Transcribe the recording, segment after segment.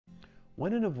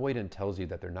When an avoidant tells you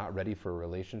that they're not ready for a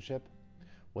relationship,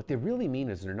 what they really mean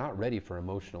is they're not ready for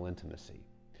emotional intimacy.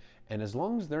 And as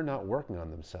long as they're not working on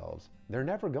themselves, they're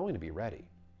never going to be ready.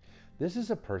 This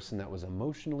is a person that was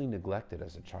emotionally neglected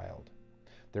as a child.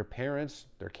 Their parents,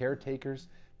 their caretakers,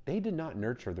 they did not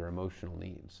nurture their emotional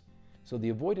needs. So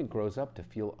the avoidant grows up to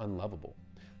feel unlovable.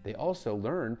 They also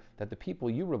learn that the people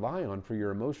you rely on for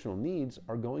your emotional needs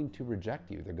are going to reject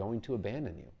you. They're going to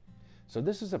abandon you. So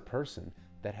this is a person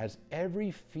that has every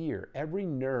fear, every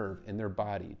nerve in their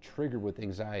body triggered with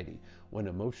anxiety when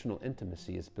emotional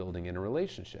intimacy is building in a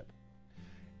relationship.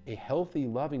 A healthy,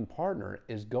 loving partner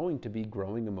is going to be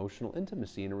growing emotional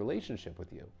intimacy in a relationship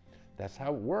with you. That's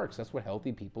how it works. That's what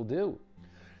healthy people do.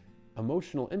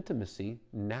 Emotional intimacy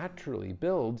naturally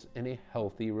builds in a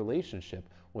healthy relationship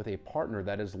with a partner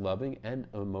that is loving and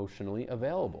emotionally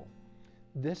available.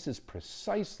 This is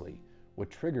precisely what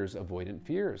triggers avoidant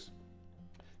fears.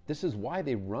 This is why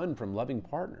they run from loving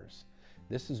partners.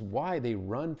 This is why they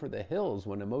run for the hills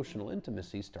when emotional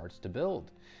intimacy starts to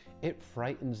build. It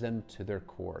frightens them to their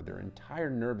core. Their entire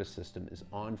nervous system is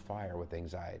on fire with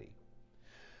anxiety.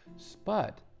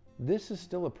 But this is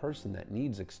still a person that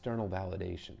needs external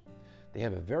validation. They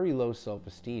have a very low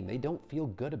self-esteem. They don't feel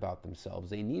good about themselves.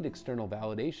 They need external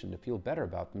validation to feel better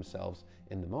about themselves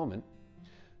in the moment.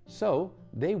 So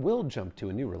they will jump to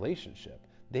a new relationship.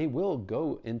 They will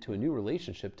go into a new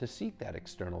relationship to seek that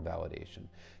external validation,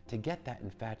 to get that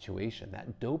infatuation,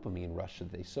 that dopamine rush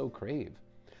that they so crave.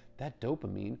 That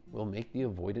dopamine will make the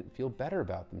avoidant feel better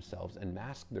about themselves and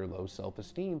mask their low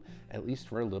self-esteem, at least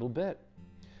for a little bit.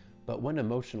 But when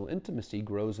emotional intimacy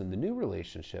grows in the new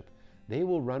relationship, they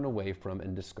will run away from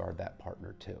and discard that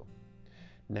partner too.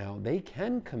 Now, they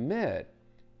can commit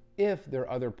if their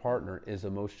other partner is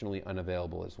emotionally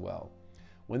unavailable as well.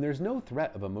 When there's no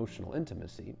threat of emotional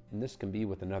intimacy, and this can be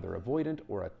with another avoidant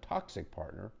or a toxic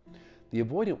partner, the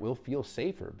avoidant will feel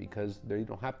safer because they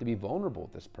don't have to be vulnerable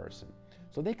with this person.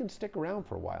 So they can stick around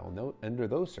for a while under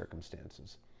those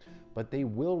circumstances. But they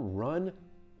will run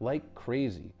like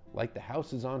crazy, like the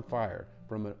house is on fire,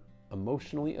 from an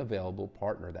emotionally available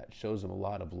partner that shows them a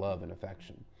lot of love and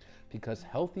affection. Because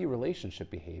healthy relationship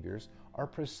behaviors are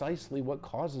precisely what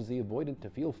causes the avoidant to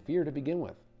feel fear to begin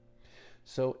with.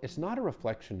 So it's not a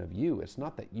reflection of you. It's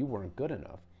not that you weren't good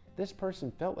enough. This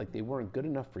person felt like they weren't good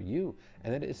enough for you,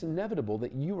 and that it's inevitable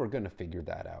that you were going to figure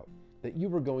that out, that you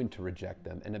were going to reject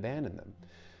them and abandon them.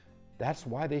 That's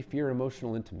why they fear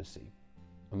emotional intimacy.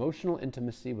 Emotional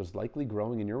intimacy was likely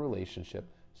growing in your relationship,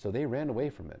 so they ran away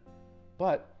from it.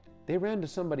 But they ran to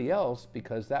somebody else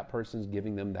because that person's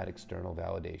giving them that external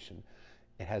validation.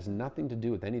 It has nothing to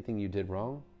do with anything you did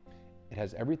wrong. It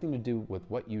has everything to do with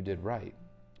what you did right,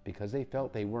 because they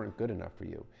felt they weren't good enough for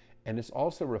you. And it's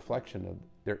also a reflection of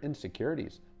their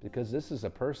insecurities, because this is a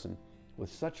person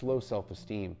with such low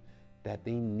self-esteem that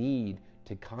they need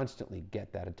to constantly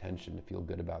get that attention to feel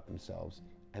good about themselves.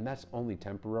 And that's only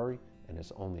temporary, and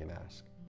it's only a mask.